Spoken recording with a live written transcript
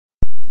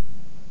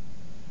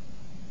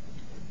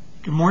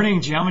Good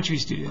morning, geometry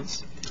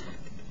students.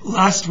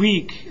 Last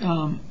week,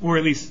 or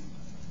at least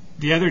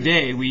the other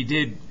day, we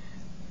did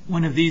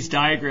one of these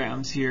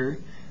diagrams here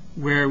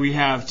where we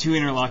have two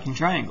interlocking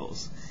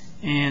triangles.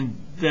 And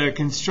the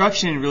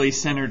construction really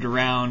centered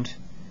around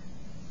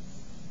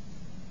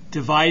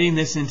dividing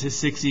this into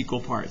 6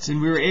 equal parts.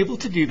 And we were able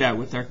to do that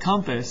with our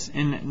compass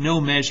and no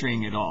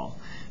measuring at all,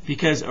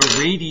 because a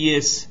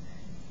radius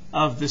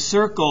of the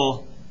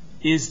circle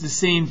is the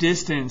same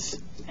distance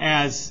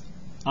as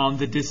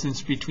the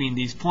distance between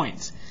these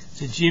points.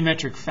 It's a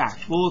geometric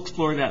fact. We'll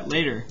explore that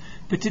later.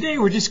 But today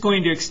we're just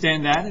going to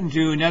extend that and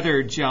do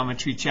another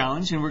geometry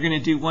challenge, and we're going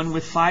to do one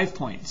with 5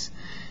 points.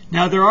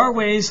 Now there are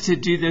ways to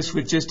do this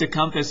with just a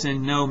compass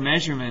and no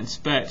measurements,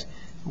 but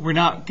we're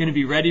not going to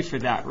be ready for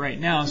that right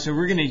now, so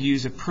we're going to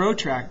use a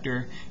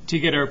protractor to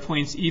get our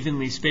points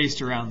evenly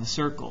spaced around the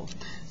circle.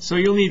 So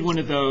you'll need one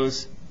of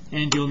those,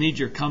 and you'll need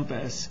your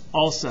compass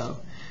also.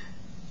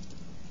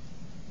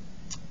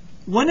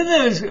 One of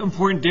the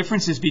important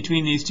differences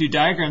between these two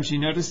diagrams, you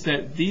notice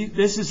that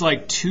this is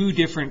like two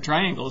different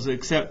triangles,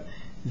 except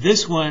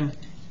this one,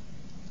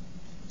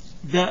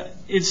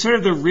 it's sort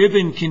of the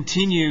ribbon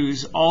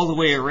continues all the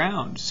way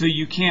around, so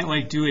you can't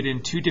like do it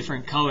in two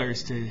different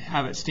colors to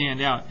have it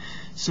stand out.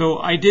 So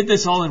I did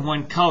this all in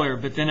one color,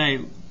 but then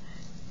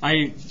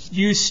I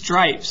used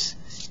stripes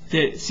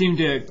that seem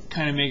to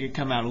kind of make it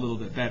come out a little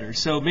bit better.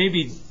 So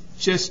maybe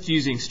just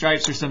using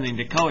stripes or something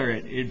to color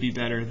it, it'd be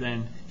better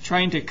than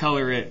trying to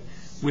color it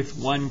with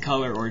one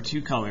color or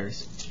two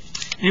colors.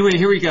 Anyway,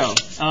 here we go.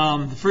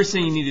 The first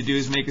thing you need to do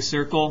is make a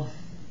circle.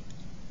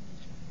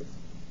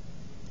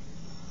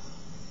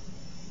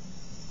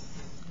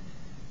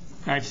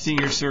 Practicing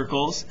your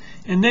circles.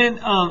 And then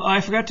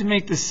I forgot to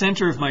make the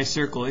center of my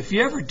circle. If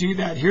you ever do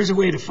that, here's a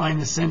way to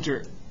find the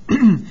center.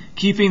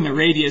 Keeping the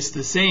radius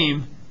the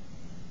same.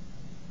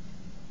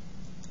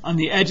 On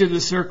the edge of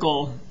the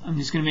circle, I'm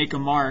just going to make a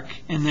mark,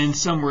 and then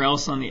somewhere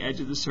else on the edge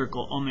of the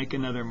circle, I'll make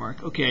another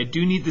mark. Okay, I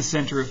do need the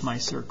center of my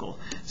circle.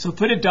 So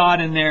put a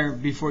dot in there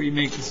before you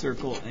make the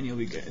circle, and you'll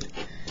be good.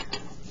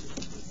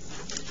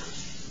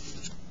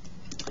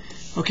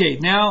 Okay,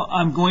 now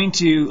I'm going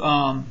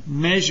to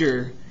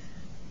measure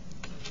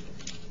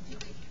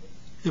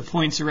the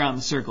points around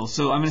the circle.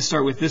 So I'm going to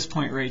start with this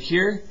point right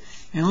here.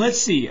 And let's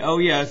see. Oh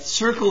yeah,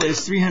 circle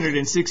is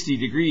 360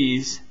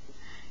 degrees.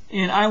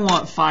 And I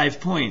want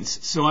 5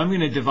 points, so I'm going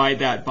to divide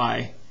that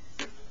by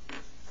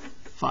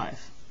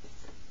 5.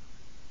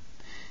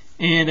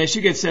 And I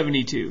should get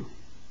 72.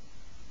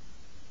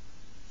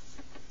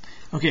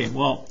 Okay,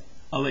 well,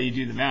 I'll let you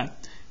do the math.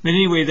 But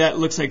anyway, that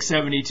looks like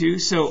 72.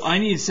 So I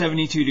need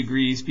 72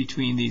 degrees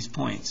between these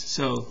points.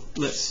 So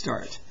let's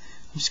start.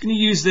 I'm just going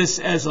to use this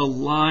as a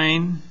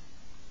line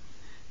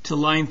to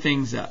line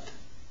things up.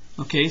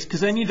 Okay,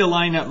 because I need to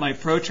line up my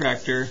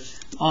protractor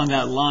on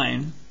that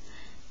line.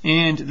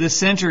 And the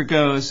center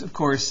goes, of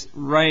course,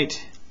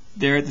 right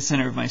there at the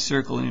center of my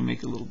circle. Let me make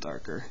it a little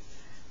darker.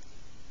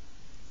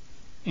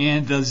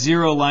 And the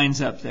 0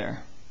 lines up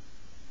there.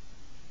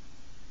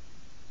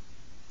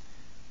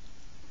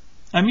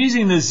 I'm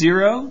using the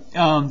 0.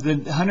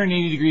 The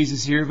 180 degrees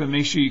is here, but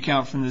make sure you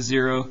count from the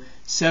 0.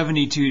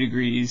 72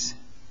 degrees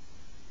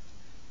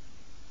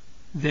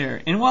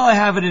there. And while I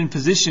have it in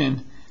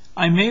position,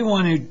 I may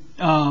want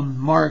to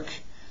mark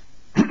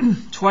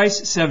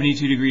twice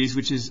 72 degrees,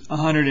 which is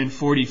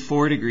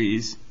 144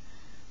 degrees.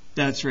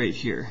 That's right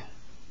here.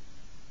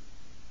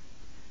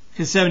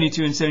 Because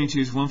 72 and 72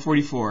 is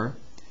 144.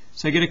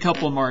 So I get a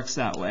couple of marks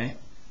that way.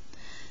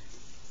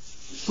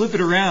 Flip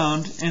it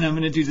around, and I'm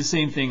going to do the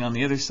same thing on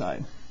the other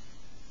side.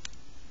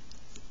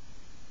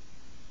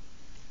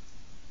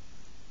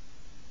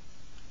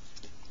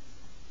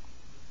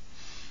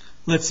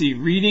 Let's see,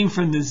 reading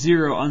from the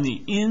 0 on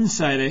the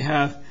inside, I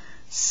have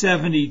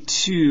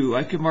 72.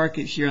 I could mark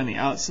it here on the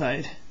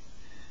outside,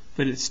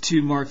 but it's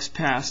 2 marks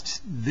past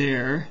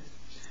there.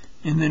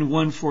 And then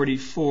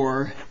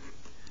 144,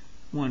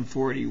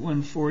 140,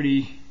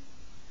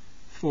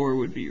 144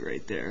 would be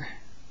right there.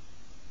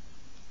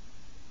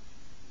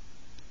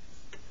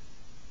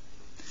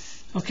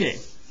 Okay,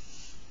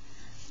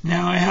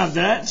 now I have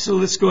that, so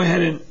let's go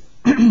ahead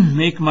and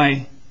make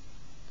my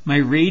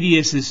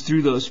radiuses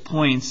through those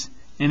points,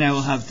 and I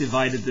will have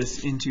divided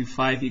this into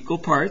 5 equal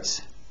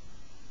parts.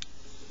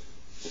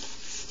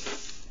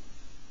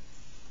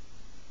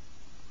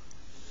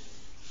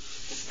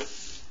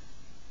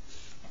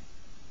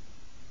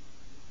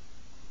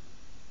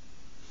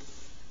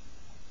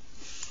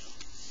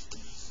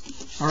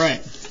 All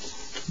right,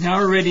 now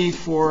we're ready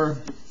for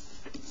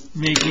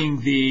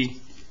making the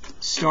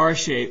star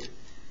shape.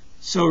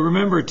 So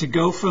remember to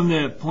go from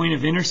the point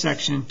of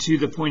intersection to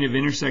the point of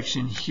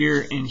intersection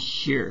here and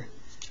here.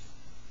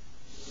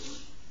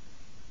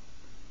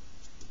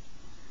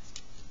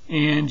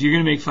 And you're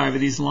going to make 5 of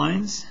these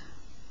lines.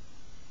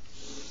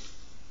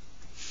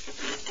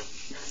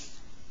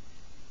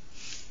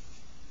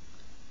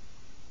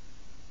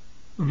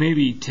 Or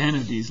maybe 10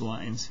 of these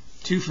lines.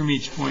 2 from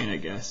each point, I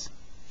guess.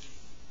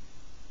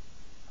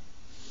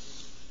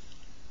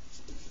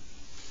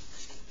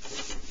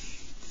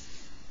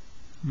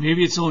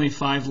 Maybe it's only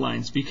 5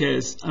 lines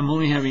because I'm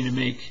only having to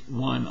make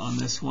 1 on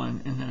this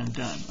one and then I'm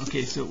done.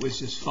 Okay, so it was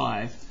just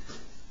 5.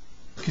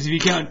 Because if you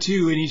count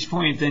 2 at each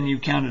point, then you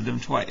counted them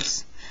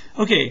twice.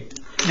 Okay,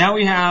 now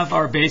we have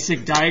our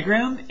basic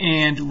diagram,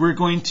 and we're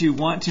going to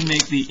want to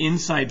make the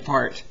inside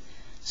part.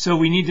 So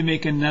we need to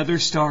make another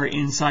star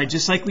inside,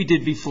 just like we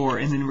did before,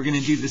 and then we're going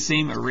to do the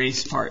same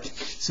erase part.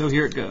 So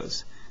here it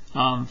goes.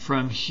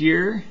 From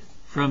here,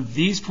 from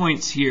these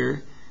points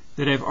here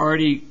that I've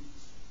already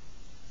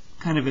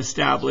kind of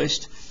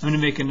established, I'm going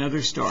to make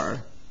another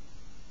star.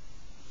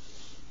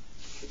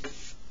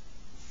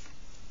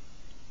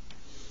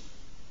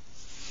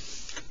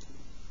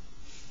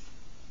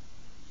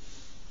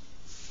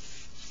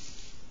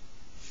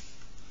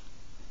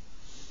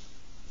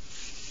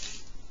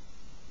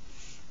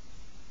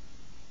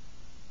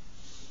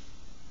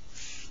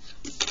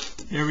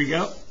 There we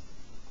go.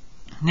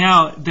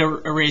 Now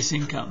the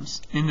erasing comes,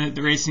 and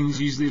the erasing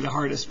is usually the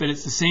hardest, but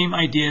it's the same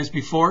idea as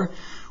before.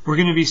 We're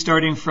going to be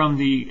starting from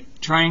the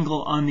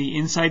triangle on the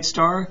inside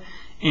star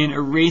and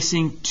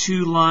erasing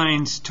 2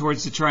 lines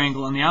towards the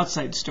triangle on the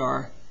outside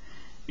star.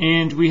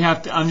 And we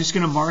have to, I'm just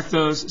going to mark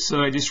those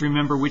so I just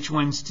remember which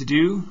ones to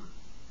do.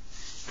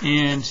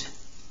 And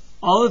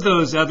all of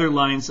those other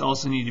lines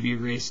also need to be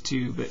erased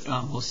too, but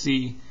we'll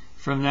see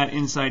from that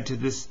inside to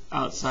this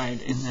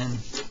outside, and then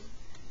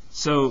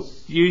so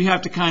you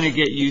have to kind of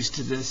get used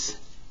to this,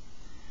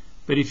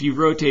 but if you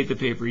rotate the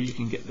paper you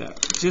can get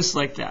that just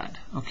like that.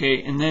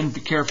 Okay, and then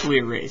carefully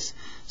erase.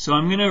 So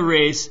I'm going to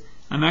erase,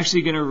 I'm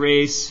actually going to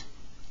erase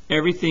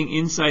everything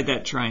inside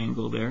that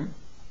triangle there,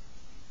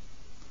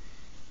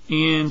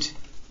 and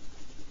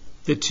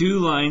the 2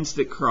 lines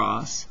that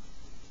cross,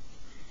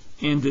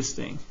 and this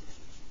thing.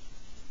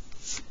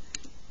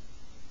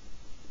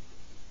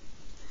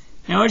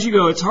 Now as you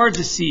go, it's hard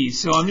to see,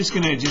 so I'm just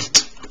going to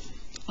just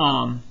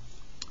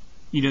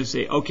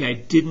say, okay, I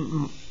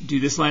didn't do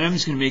this line. I'm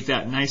just going to make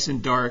that nice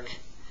and dark,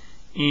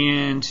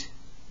 and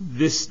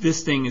this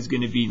thing is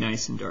going to be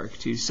nice and dark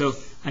too, so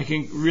I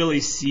can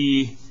really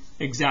see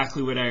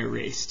exactly what I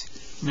erased.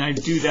 And I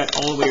do that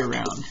all the way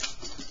around.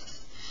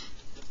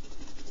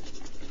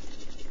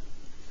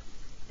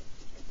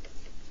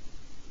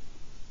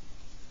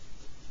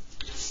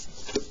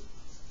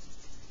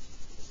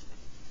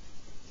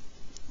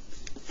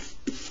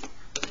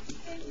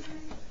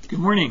 Good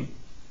morning.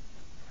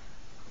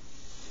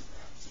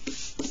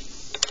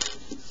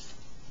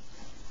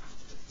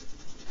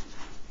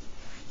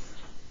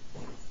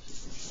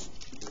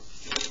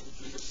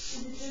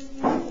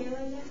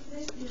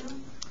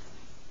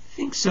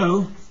 I think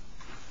so.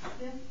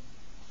 Yeah.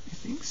 I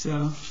think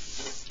so.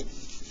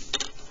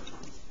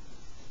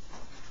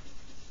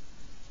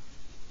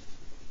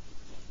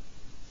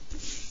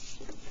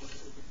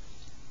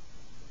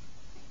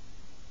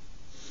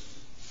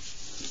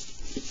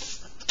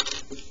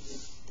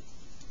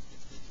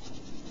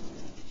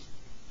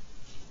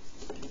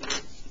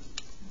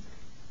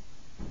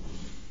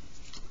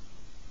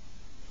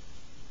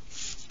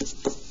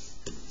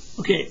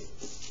 Okay,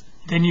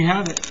 then you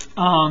have it.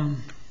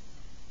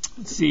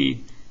 Let's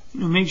see.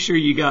 Make sure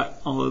you got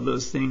all of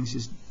those things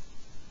just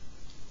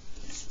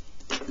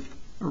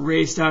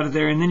erased out of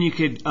there, and then you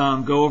could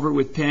go over it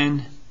with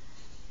pen,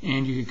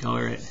 and you could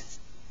color it.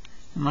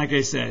 And like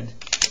I said,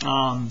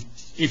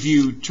 if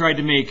you tried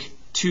to make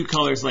 2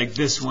 colors like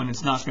this one,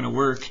 it's not going to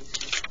work.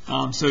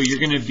 So you're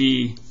going to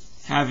be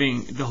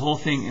having the whole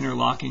thing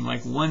interlocking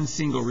like one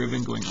single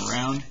ribbon going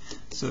around.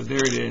 So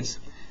there it is.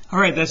 All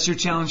right, that's your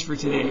challenge for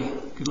today.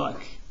 Good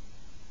luck.